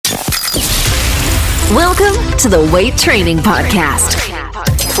Welcome to the Weight Training Podcast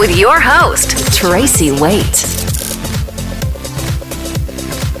with your host, Tracy Weight.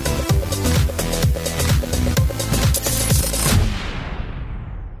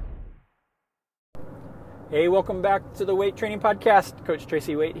 Hey, welcome back to the Weight Training Podcast. Coach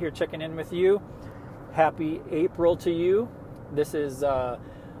Tracy Weight here checking in with you. Happy April to you. This is an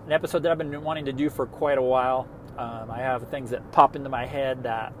episode that I've been wanting to do for quite a while. I have things that pop into my head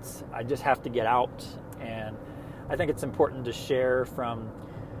that I just have to get out, and I think it's important to share from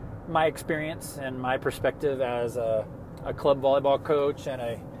my experience and my perspective as a club volleyball coach and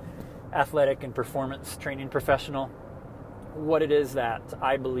a athletic and performance training professional, what it is that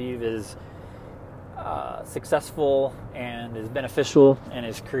I believe is successful and is beneficial and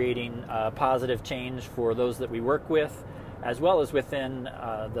is creating positive change for those that we work with, as well as within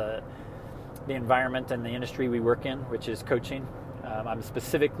the environment and the industry we work in, which is coaching. I'm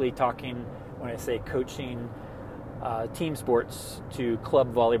specifically talking, when I say coaching, team sports to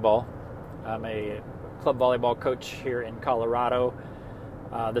club volleyball. I'm a club volleyball coach here in Colorado.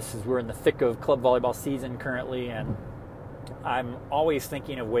 We're in the thick of club volleyball season currently, and I'm always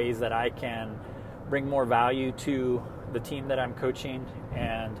thinking of ways that I can bring more value to the team that I'm coaching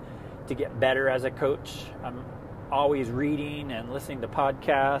and to get better as a coach. I'm always reading and listening to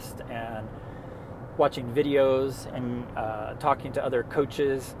podcasts and watching videos and talking to other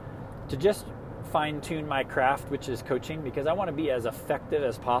coaches to just fine-tune my craft, which is coaching, because I want to be as effective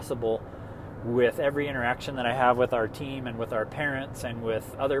as possible with every interaction that I have with our team and with our parents and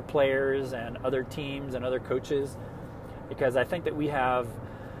with other players and other teams and other coaches, because I think that we have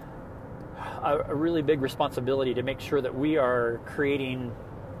a really big responsibility to make sure that we are creating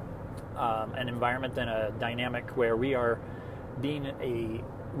an environment and a dynamic where we are being a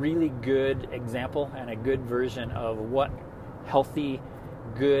really good example and a good version of what healthy,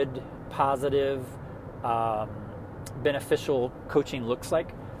 good, positive, beneficial coaching looks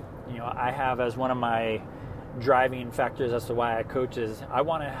like. You know, I have as one of my driving factors as to why I coach is I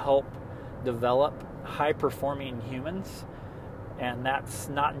want to help develop high-performing humans. And that's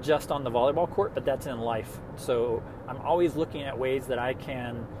not just on the volleyball court, but that's in life. So I'm always looking at ways that I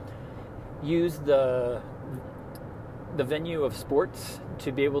can use the venue of sports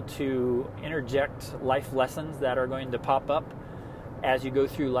to be able to interject life lessons that are going to pop up as you go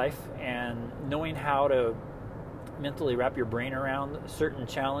through life, and knowing how to mentally wrap your brain around certain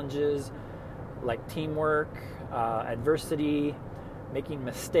challenges like teamwork, adversity, making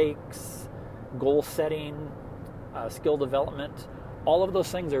mistakes, goal setting, skill development. All of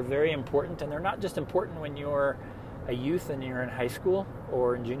those things are very important, and they're not just important when you're a youth and you're in high school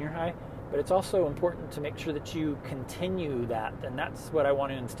or in junior high, but it's also important to make sure that you continue that. And that's what I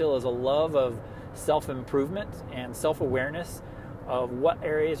want to instill, is a love of self-improvement and self-awareness of what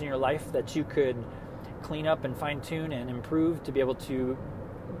areas in your life that you could clean up and fine-tune and improve to be able to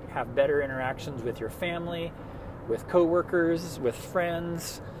have better interactions with your family, with coworkers, with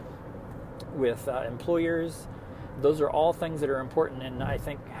friends, with employers. Those are all things that are important, and I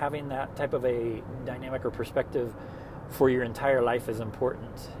think having that type of a dynamic or perspective for your entire life is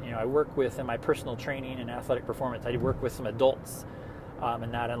important. You know, I work with, in my personal training and athletic performance, I work with some adults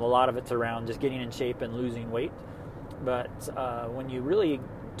and a lot of it's around just getting in shape and losing weight. But when you really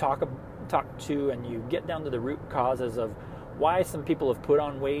talk to and you get down to the root causes of why some people have put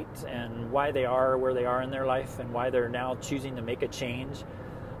on weight and why they are where they are in their life and why they're now choosing to make a change,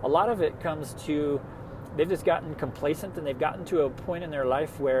 a lot of it comes to they've just gotten complacent, and they've gotten to a point in their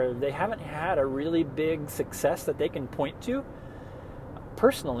life where they haven't had a really big success that they can point to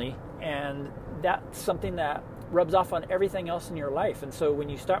personally, and that's something that rubs off on everything else in your life. And so when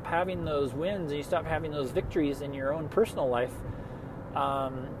you stop having those wins and you stop having those victories in your own personal life,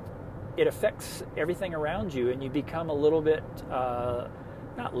 it affects everything around you, and you become a little bit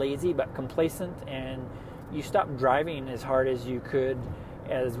not lazy but complacent, and you stop driving as hard as you could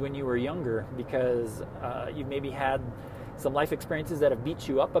as when you were younger, because you've maybe had some life experiences that have beat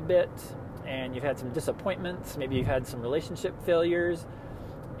you up a bit, and you've had some disappointments, maybe you've had some relationship failures,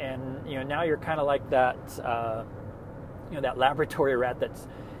 and now you're kind of like that that laboratory rat that's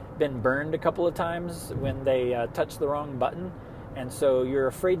been burned a couple of times when they touch the wrong button, and so you're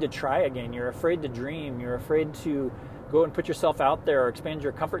afraid to try again, you're afraid to dream, you're afraid to go and put yourself out there or expand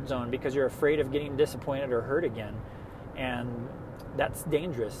your comfort zone because you're afraid of getting disappointed or hurt again. And that's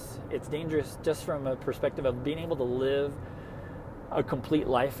dangerous. It's dangerous just from a perspective of being able to live a complete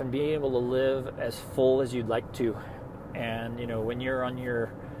life and being able to live as full as you'd like to. And, when you're on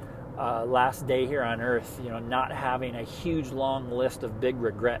your last day here on earth, not having a huge long list of big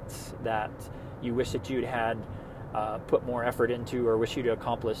regrets that you wish that you'd had put more effort into or wish you'd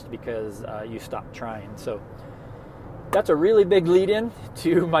accomplished because you stopped trying. So that's a really big lead-in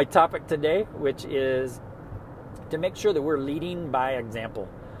to my topic today, which is to make sure that we're leading by example.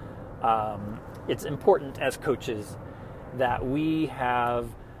 It's important as coaches that we have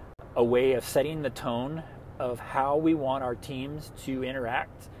a way of setting the tone of how we want our teams to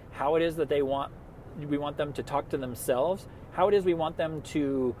interact, how it is that we want them to talk to themselves, how it is we want them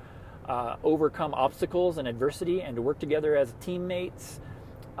to overcome obstacles and adversity and to work together as teammates,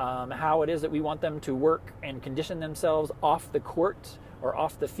 how it is that we want them to work and condition themselves off the court or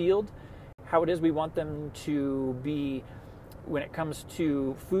off the field, how it is we want them to be when it comes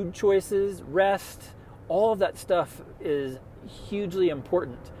to food choices, rest. All of that stuff is hugely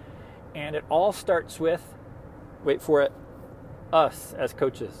important. And it all starts with, wait for it, us as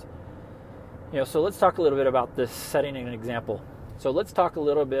coaches. So let's talk a little bit about this setting an example. So let's talk a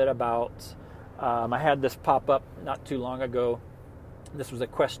little bit about, I had this pop up not too long ago. This was a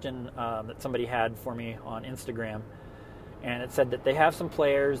question that somebody had for me on Instagram. And it said that they have some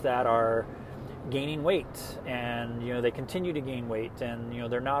players that are gaining weight, and they continue to gain weight, and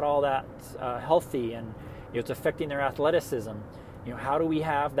they're not all that healthy, and it's affecting their athleticism. How do we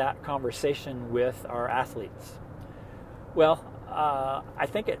have that conversation with our athletes? Well, I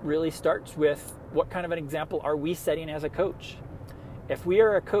think it really starts with what kind of an example are we setting as a coach? If we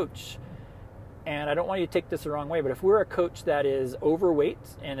are a coach, and I don't want you to take this the wrong way, but if we're a coach that is overweight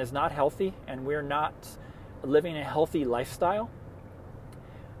and is not healthy, and we're not living a healthy lifestyle,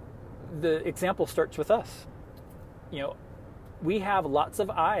 the example starts with us. We have lots of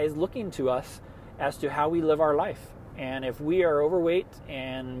eyes looking to us as to how we live our life. And if we are overweight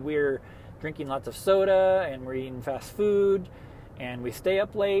and we're drinking lots of soda and we're eating fast food and we stay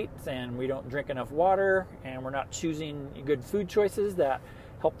up late and we don't drink enough water and we're not choosing good food choices that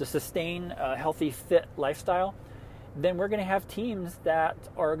help to sustain a healthy, fit lifestyle, then we're going to have teams that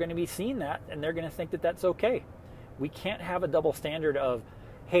are going to be seeing that and they're going to think that that's okay. We can't have a double standard of,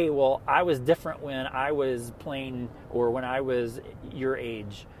 hey, well, I was different when I was playing or when I was your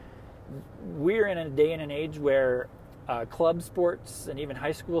age. We're in a day and an age where club sports and even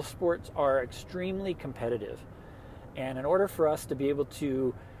high school sports are extremely competitive. And in order for us to be able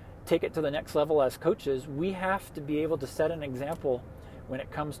to take it to the next level as coaches, we have to be able to set an example when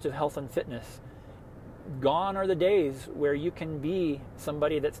it comes to health and fitness. Gone are the days where you can be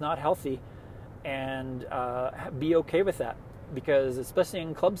somebody that's not healthy and be okay with that. Because especially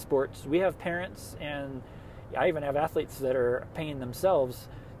in club sports, we have parents, and I even have athletes that are paying themselves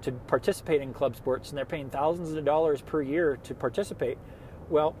to participate in club sports, and they're paying thousands of dollars per year to participate.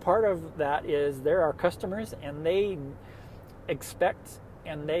 Well, part of that is they're our customers, and they expect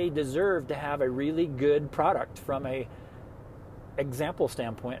and they deserve to have a really good product from a example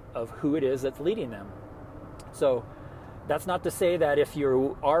standpoint of who it is that's leading them. So that's not to say that if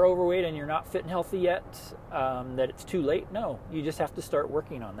you are overweight and you're not fit and healthy yet, that it's too late. No, you just have to start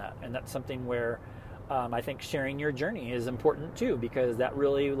working on that. And that's something where I think sharing your journey is important too, because that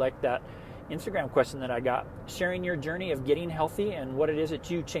really, like that Instagram question that I got, sharing your journey of getting healthy and what it is that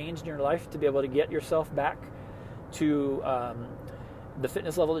you changed in your life to be able to get yourself back to the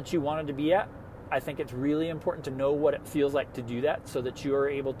fitness level that you wanted to be at. I think it's really important to know what it feels like to do that so that you are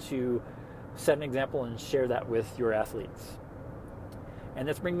able to set an example and share that with your athletes. And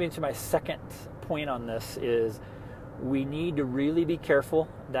this brings me to my second point on this is we need to really be careful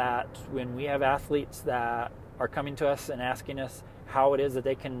that when we have athletes that are coming to us and asking us how it is that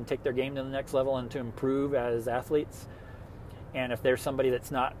they can take their game to the next level and to improve as athletes, and if there's somebody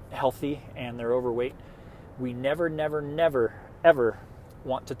that's not healthy and they're overweight, we never, ever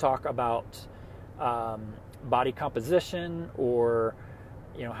want to talk about body composition or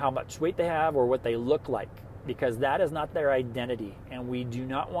how much weight they have or what they look like, because that is not their identity. And we do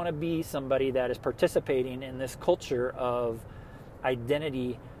not want to be somebody that is participating in this culture of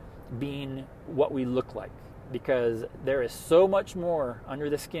identity being what we look like, because there is so much more under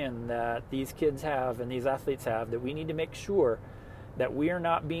the skin that these kids have and these athletes have that we need to make sure that we are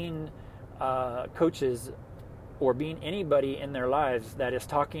not being coaches or being anybody in their lives that is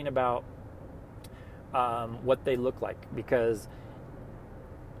talking about what they look like. Because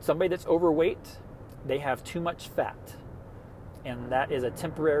somebody that's overweight, they have too much fat, and that is a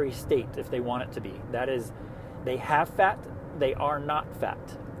temporary state if they want it to be. That is, they have fat, they are not fat.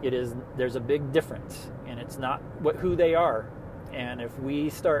 There's a big difference, and it's not who they are. And if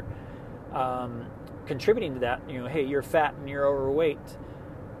we start contributing to that, hey, you're fat and you're overweight,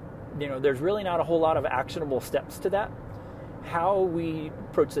 there's really not a whole lot of actionable steps to that. How we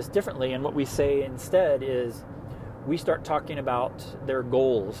approach this differently, and what we say instead is, we start talking about their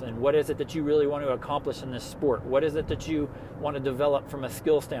goals and what is it that you really want to accomplish in this sport. What is it that you want to develop from a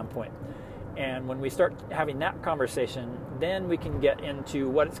skill standpoint? And when we start having that conversation, then we can get into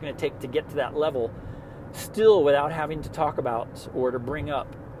what it's going to take to get to that level, still without having to talk about or to bring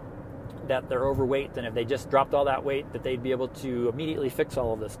up that they're overweight, and if they just dropped all that weight, that they'd be able to immediately fix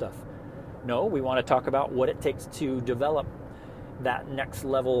all of this stuff. No, we want to talk about what it takes to develop that next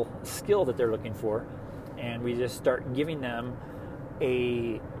level skill that they're looking for. And we just start giving them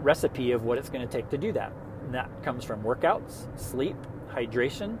a recipe of what it's going to take to do that. And that comes from workouts, sleep,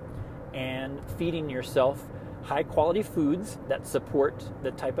 hydration, and feeding yourself high quality foods that support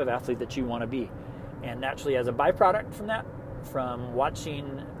the type of athlete that you want to be. And naturally, as a byproduct from that, from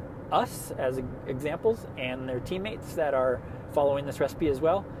watching us as examples and their teammates that are following this recipe as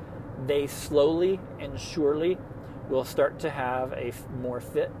well, they slowly and surely will start to have a more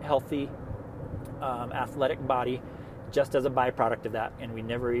fit, healthy, athletic body just as a byproduct of that. And we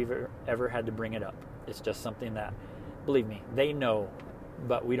never ever had to bring it up. It's just something that, believe me, they know,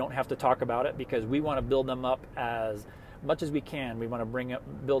 but we don't have to talk about it because we want to build them up as much as we can. We want to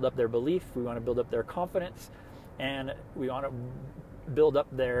build up their belief. We want to build up their confidence, and we want to build up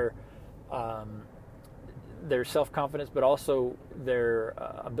their self-confidence, but also their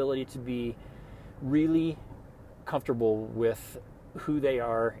ability to be really comfortable with who they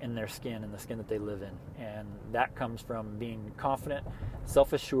are in their skin and the skin that they live in. And that comes from being confident,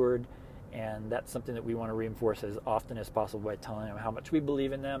 self-assured, and that's something that we want to reinforce as often as possible by telling them how much we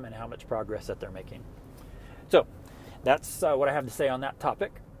believe in them and how much progress that they're making. So that's what I have to say on that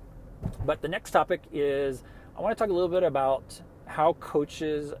topic. But the next topic is I want to talk a little bit about how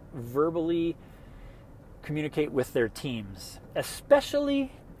coaches verbally communicate with their teams,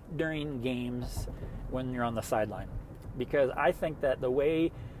 especially during games when you're on the sideline. Because I think that the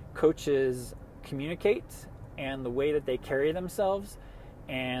way coaches communicate and the way that they carry themselves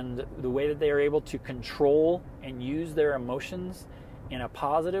and the way that they are able to control and use their emotions in a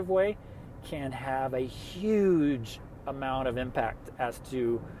positive way can have a huge amount of impact as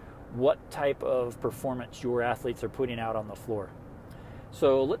to what type of performance your athletes are putting out on the floor.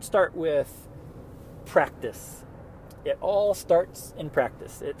 So let's start with practice. It all starts in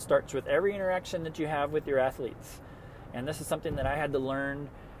practice. It starts with every interaction that you have with your athletes. And this is something that I had to learn,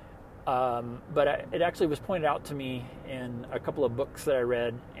 but it actually was pointed out to me in a couple of books that I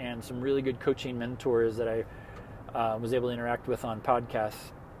read and some really good coaching mentors that I was able to interact with on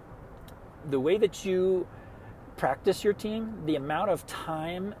podcasts. The way that you practice your team, the amount of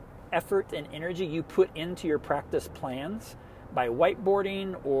time, effort, and energy you put into your practice plans by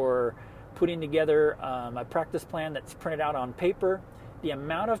whiteboarding or putting together a practice plan that's printed out on paper, the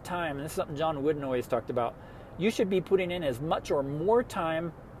amount of time, and this is something John Wooden always talked about, you should be putting in as much or more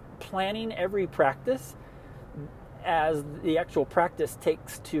time planning every practice as the actual practice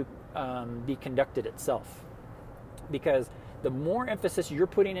takes to be conducted itself. Because the more emphasis you're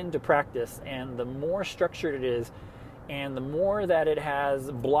putting into practice and the more structured it is and the more that it has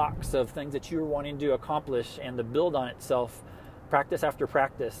blocks of things that you're wanting to accomplish and to build on itself practice after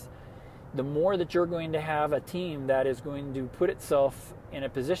practice, the more that you're going to have a team that is going to put itself in a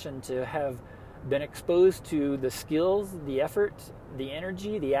position to have been exposed to the skills, the effort, the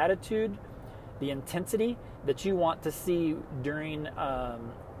energy, the attitude, the intensity that you want to see during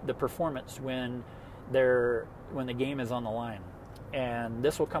the performance when the game is on the line. And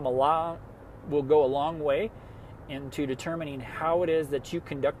this will go a long way into determining how it is that you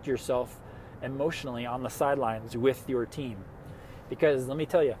conduct yourself emotionally on the sidelines with your team. Because let me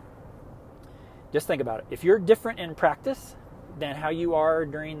tell you, just think about it. If you're different in practice than how you are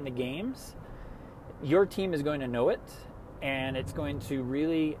during the games, your team is going to know it, and it's going to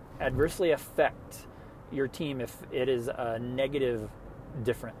really adversely affect your team if it is a negative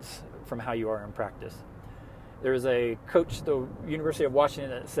difference from how you are in practice. There was a coach at the University of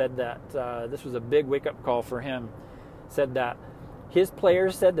Washington that said that this was a big wake-up call for him, said that his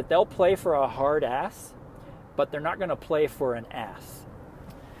players said that they'll play for a hard ass, but they're not going to play for an ass.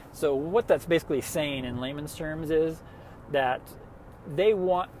 So what that's basically saying in layman's terms is that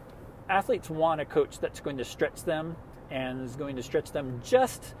athletes want a coach that's going to stretch them and is going to stretch them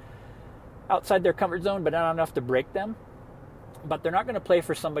just outside their comfort zone, but not enough to break them. But they're not going to play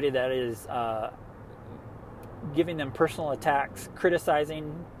for somebody that is giving them personal attacks,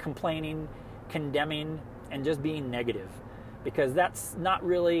 criticizing, complaining, condemning, and just being negative. Because that's not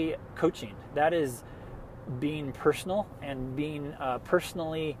really coaching. That is being personal and being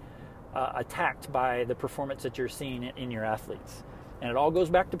personally attacked by the performance that you're seeing in your athletes. And it all goes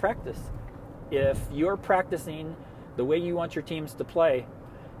back to practice. If you're practicing the way you want your teams to play,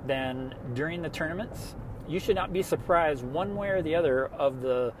 then during the tournaments, you should not be surprised one way or the other of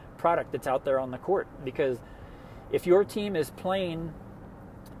the product that's out there on the court. Because if your team is playing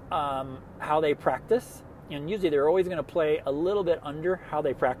how they practice, and usually they're always going to play a little bit under how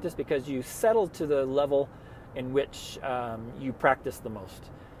they practice, because you settle to the level in which you practice the most.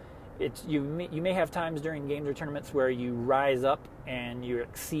 You may have times during games or tournaments where you rise up and you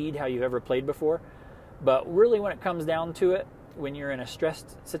exceed how you've ever played before, but really when it comes down to it, when you're in a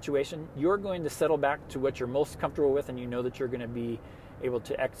stressed situation, you're going to settle back to what you're most comfortable with, and you know that you're going to be able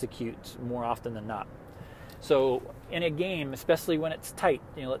to execute more often than not. So in a game, especially when it's tight,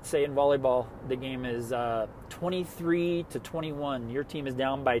 let's say in volleyball, the game is 23-21. Your team is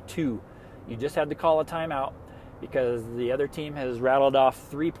down by 2. You just had to call a timeout because the other team has rattled off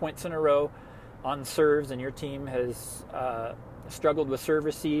 3 points in a row on serves, and your team has struggled with serve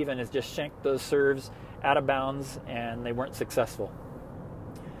receive and has just shanked those serves out of bounds, and they weren't successful.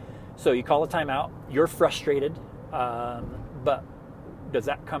 So you call a timeout. You're frustrated, but does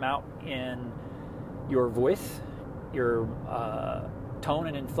that come out in your voice, your tone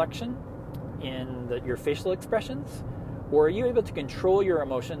and inflection, in your facial expressions? Or are you able to control your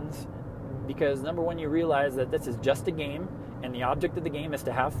emotions? Because number one, you realize that this is just a game, and the object of the game is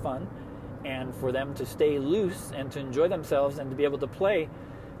to have fun, and for them to stay loose and to enjoy themselves and to be able to play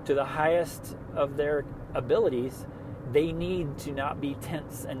to the highest of their abilities, they need to not be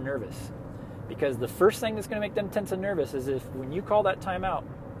tense and nervous. Because the first thing that's going to make them tense and nervous is if when you call that timeout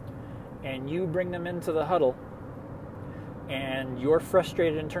and you bring them into the huddle and you're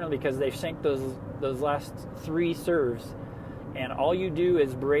frustrated internally because they've shanked those last 3 serves, and all you do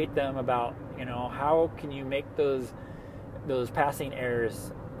is berate them about, how can you make those passing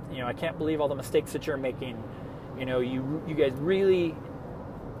errors? I can't believe all the mistakes that you're making. You guys really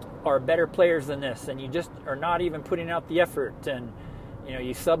are better players than this, and you just are not even putting out the effort, and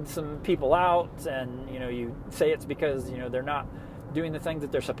you sub some people out, and you say it's because they're not doing the things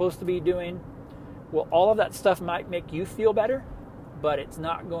that they're supposed to be doing. Well, all of that stuff might make you feel better, but it's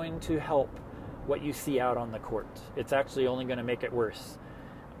not going to help what you see out on the court. It's actually only going to make it worse.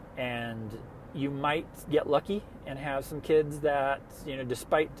 And you might get lucky and have some kids that,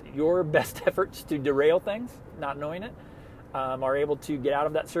 despite your best efforts to derail things, not knowing it, are able to get out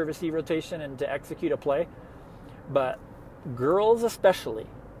of that serve receive rotation and to execute a play. But girls especially,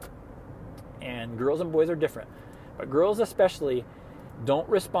 and girls and boys are different, but girls especially don't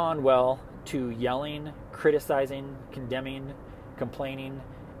respond well to yelling, criticizing, condemning, complaining,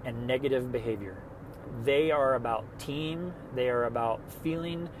 and negative behavior. They are about team. They are about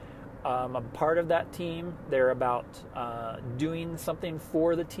feeling a part of that team. They're about doing something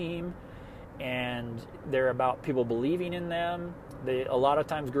for the team, and they're about people believing in them. A lot of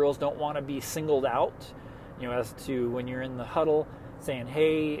times girls don't want to be singled out, as to when you're in the huddle saying,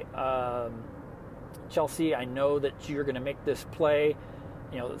 hey, Chelsea, I know that you're going to make this play.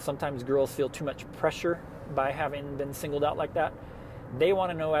 Sometimes girls feel too much pressure by having been singled out like that. They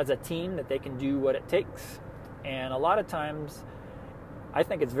want to know as a team that they can do what it takes. And a lot of times, I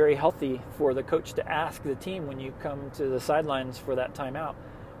think it's very healthy for the coach to ask the team when you come to the sidelines for that timeout,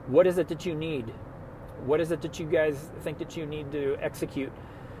 what is it that you need? What is it that you guys think that you need to execute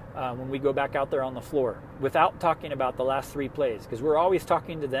when we go back out there on the floor, without talking about the last 3 plays? Because we're always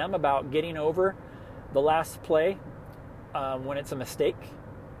talking to them about getting over the last play when it's a mistake.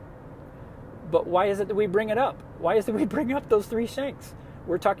 But why is it that we bring it up? Why is it we bring up those 3 shanks?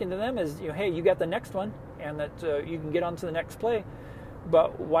 We're talking to them as, hey, you got the next one, and that you can get on to the next play.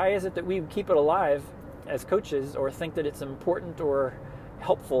 But why is it that we keep it alive as coaches, or think that it's important or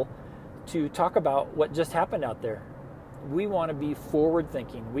helpful to talk about what just happened out there? We want to be forward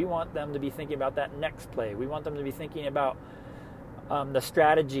thinking. We want them to be thinking about that next play. We want them to be thinking about the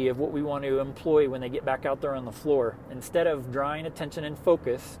strategy of what we want to employ when they get back out there on the floor, instead of drawing attention and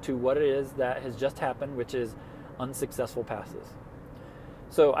focus to what it is that has just happened, which is unsuccessful passes.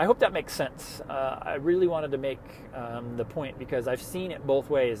 So I hope that makes sense. I really wanted to make the point, because I've seen it both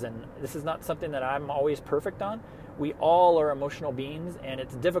ways, and this is not something that I'm always perfect on. We all are emotional beings, and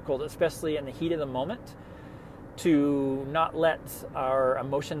it's difficult, especially in the heat of the moment, to not let our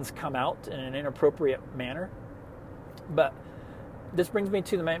emotions come out in an inappropriate manner. But this brings me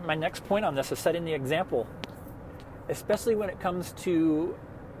to my next point on this, is setting the example. Especially when it comes to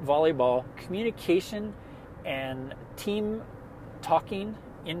volleyball, communication and team talking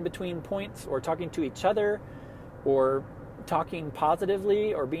in between points, or talking to each other, or talking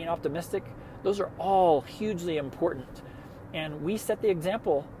positively, or being optimistic, those are all hugely important. And we set the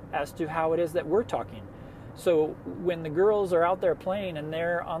example as to how it is that we're talking. So when the girls are out there playing and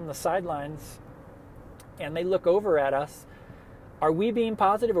they're on the sidelines and they look over at us, Are we being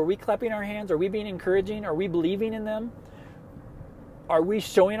positive? Are we clapping our hands? Are we being encouraging? Are we believing in them? Are we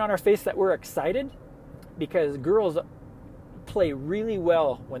showing on our face that we're excited? Because girls play really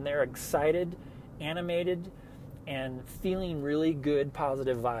well when they're excited, animated, and feeling really good,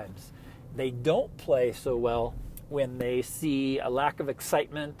 positive vibes. They don't play so well when they see a lack of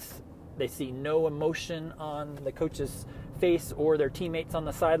excitement, they see no emotion on the coach's face or their teammates on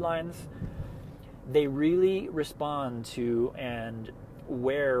the sidelines. They really respond to and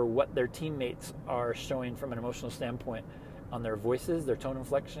wear what their teammates are showing from an emotional standpoint on their voices, their tone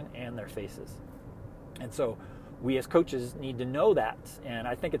inflection, and their faces. And so we as coaches need to know that. And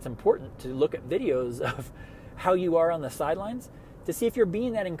I think it's important to look at videos of how you are on the sidelines to see if you're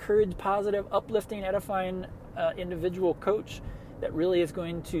being that encouraged, positive, uplifting, edifying individual coach that really is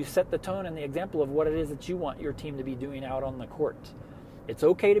going to set the tone and the example of what it is that you want your team to be doing out on the court. It's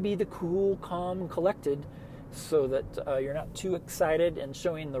okay to be the cool, calm, collected so that you're not too excited and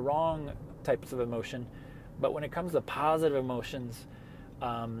showing the wrong types of emotion. But when it comes to positive emotions,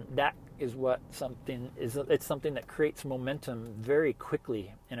 that is it's something that creates momentum very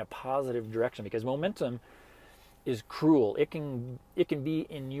quickly in a positive direction, because momentum is cruel. It can be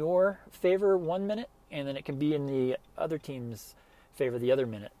in your favor 1 minute, and then it can be in the other team's favor the other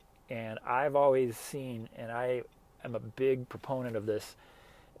minute. And I've always seen, and I am a big proponent of this,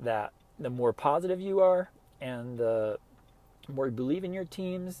 that the more positive you are and the more you believe in your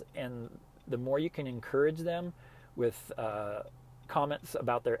teams and the more you can encourage them with comments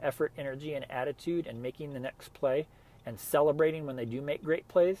about their effort, energy, and attitude and making the next play and celebrating when they do make great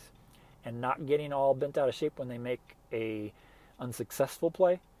plays and not getting all bent out of shape when they make a unsuccessful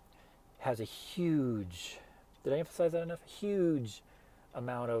play, has a huge, did I emphasize that enough? Huge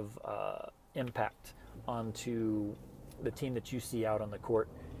amount of impact onto the team that you see out on the court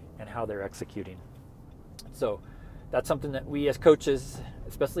and how they're executing. So that's something that we as coaches,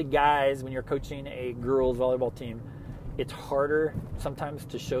 especially guys, when you're coaching a girls volleyball team, it's harder sometimes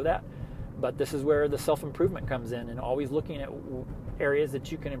to show that, but this is where the self-improvement comes in, and always looking at areas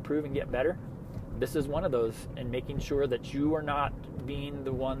that you can improve and get better. This is one of those, and making sure that you are not being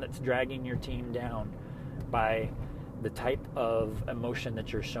the one that's dragging your team down by the type of emotion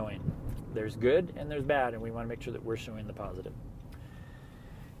that you're showing. There's good and there's bad, and we want to make sure that we're showing the positive.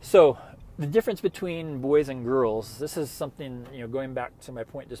 So the difference between boys and girls, this is something, going back to my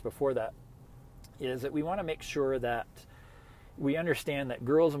point just before that, is that we want to make sure that we understand that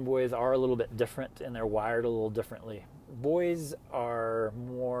girls and boys are a little bit different and they're wired a little differently. Boys are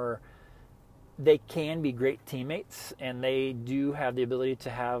more, they can be great teammates, and they do have the ability to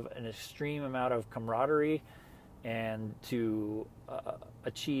have an extreme amount of camaraderie and to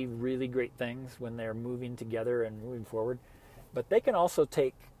achieve really great things when they're moving together and moving forward. But they can also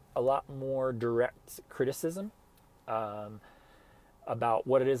take a lot more direct criticism about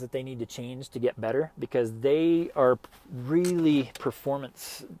what it is that they need to change to get better, because they are really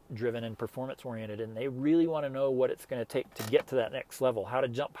performance driven and performance oriented, and they really want to know what it's going to take to get to that next level, how to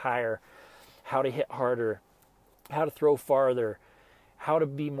jump higher, how to hit harder, how to throw farther, how to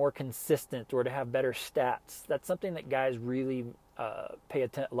be more consistent or to have better stats. That's something that guys really pay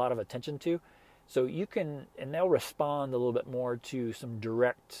a lot of attention to. So you can, and they'll respond a little bit more to some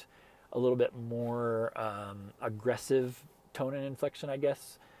direct, a little bit more aggressive tone and inflection, I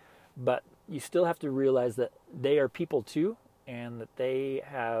guess. But you still have to realize that they are people too, and that they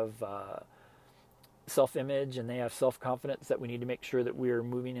have self-image and they have self-confidence that we need to make sure that we're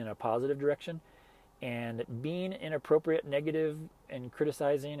moving in a positive direction. And being inappropriate, negative, and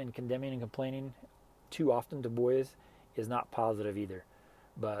criticizing and condemning and complaining too often to boys is not positive either.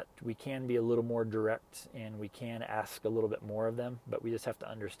 But we can be a little more direct, and we can ask a little bit more of them, but we just have to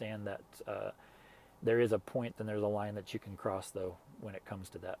understand that there is a point and there's a line that you can cross, though, when it comes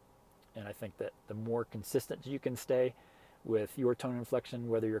to that. And I think that the more consistent you can stay with your tone inflection,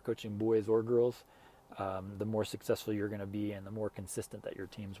 whether you're coaching boys or girls, the more successful you're going to be and the more consistent that your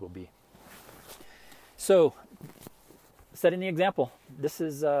teams will be. So, setting the example. This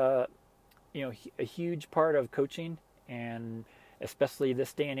is a huge part of coaching, and especially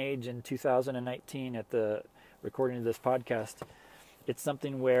this day and age in 2019 at the recording of this podcast, it's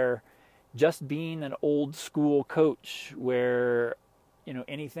something where just being an old school coach where,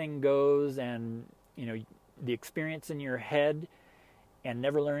 anything goes and, the experience in your head and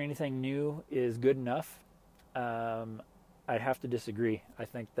never learn anything new is good enough. I'd have to disagree. I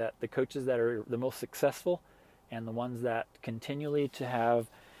think that the coaches that are the most successful and the ones that continually to have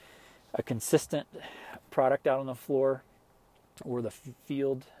a consistent product out on the floor or the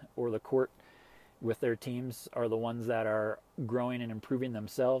field or the court with their teams are the ones that are growing and improving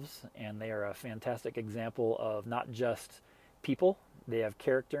themselves, and they are a fantastic example of not just people. They have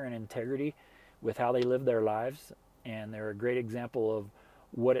character and integrity with how they live their lives, and they're a great example of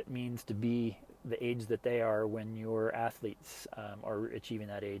what it means to be the age that they are when your athletes are achieving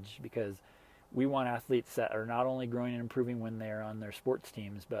that age, because we want athletes that are not only growing and improving when they're on their sports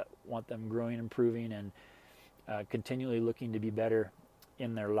teams, but want them growing and improving and continually looking to be better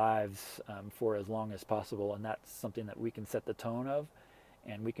in their lives for as long as possible. And that's something that we can set the tone of,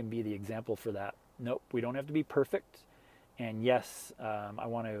 and we can be the example for that. Nope, we don't have to be perfect. And yes, I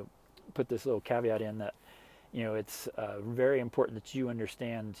want to put this little caveat in that, it's very important that you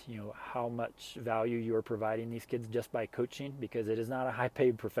understand, how much value you are providing these kids just by coaching, because it is not a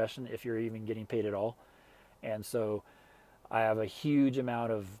high-paid profession if you're even getting paid at all. And so I have a huge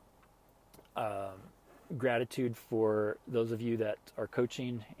amount of gratitude for those of you that are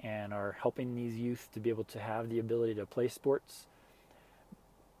coaching and are helping these youth to be able to have the ability to play sports.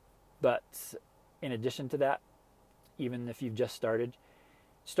 But in addition to that, even if you've just started,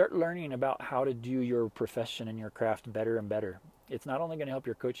 start learning about how to do your profession and your craft better and better. It's not only going to help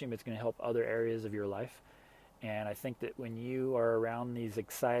your coaching, but it's going to help other areas of your life. And I think that when you are around these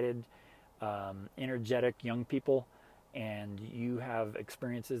excited, energetic young people, and you have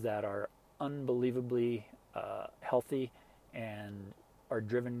experiences that are unbelievably healthy and are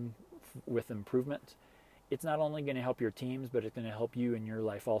driven with improvement, it's not only going to help your teams, but it's going to help you in your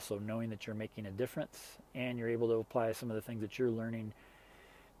life also, knowing that you're making a difference and you're able to apply some of the things that you're learning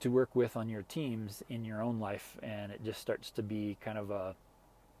to work with on your teams in your own life. And it just starts to be kind of a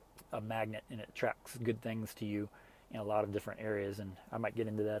magnet, and it attracts good things to you in a lot of different areas. And I might get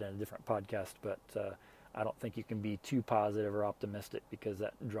into that in a different podcast, but I don't think you can be too positive or optimistic, because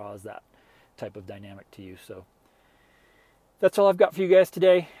that draws that type of dynamic to you. So that's all I've got for you guys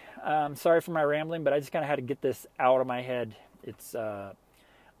today. Sorry for my rambling, but I just kind of had to get this out of my head. It's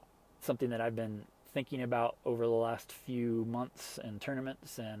something that I've been thinking about over the last few months and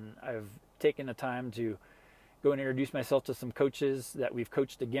tournaments, and I've taken the time to go and introduce myself to some coaches that we've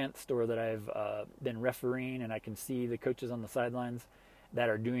coached against, or that I've been refereeing, and I can see the coaches on the sidelines that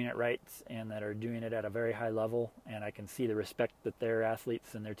are doing it right and that are doing it at a very high level, and I can see the respect that their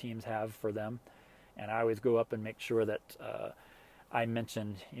athletes and their teams have for them. And I always go up and make sure that I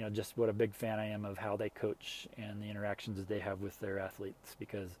mentioned, just what a big fan I am of how they coach and the interactions that they have with their athletes,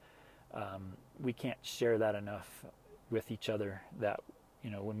 because we can't share that enough with each other, that,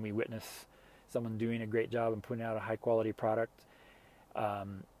 when we witness someone doing a great job and putting out a high quality product,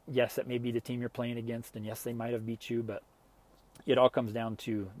 yes, it may be the team you're playing against, and yes, they might have beat you, but it all comes down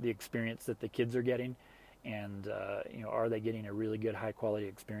to the experience that the kids are getting, and, are they getting a really good high quality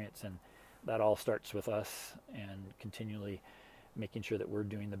experience? And that all starts with us, and continually making sure that we're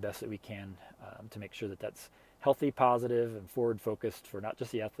doing the best that we can to make sure that that's healthy, positive, and forward-focused for not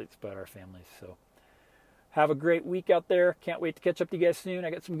just the athletes, but our families. So have a great week out there. Can't wait to catch up to you guys soon. I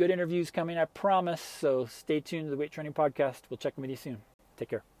got some good interviews coming, I promise. So stay tuned to the Weight Training Podcast. We'll check in with you soon. Take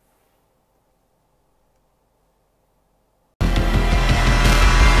care.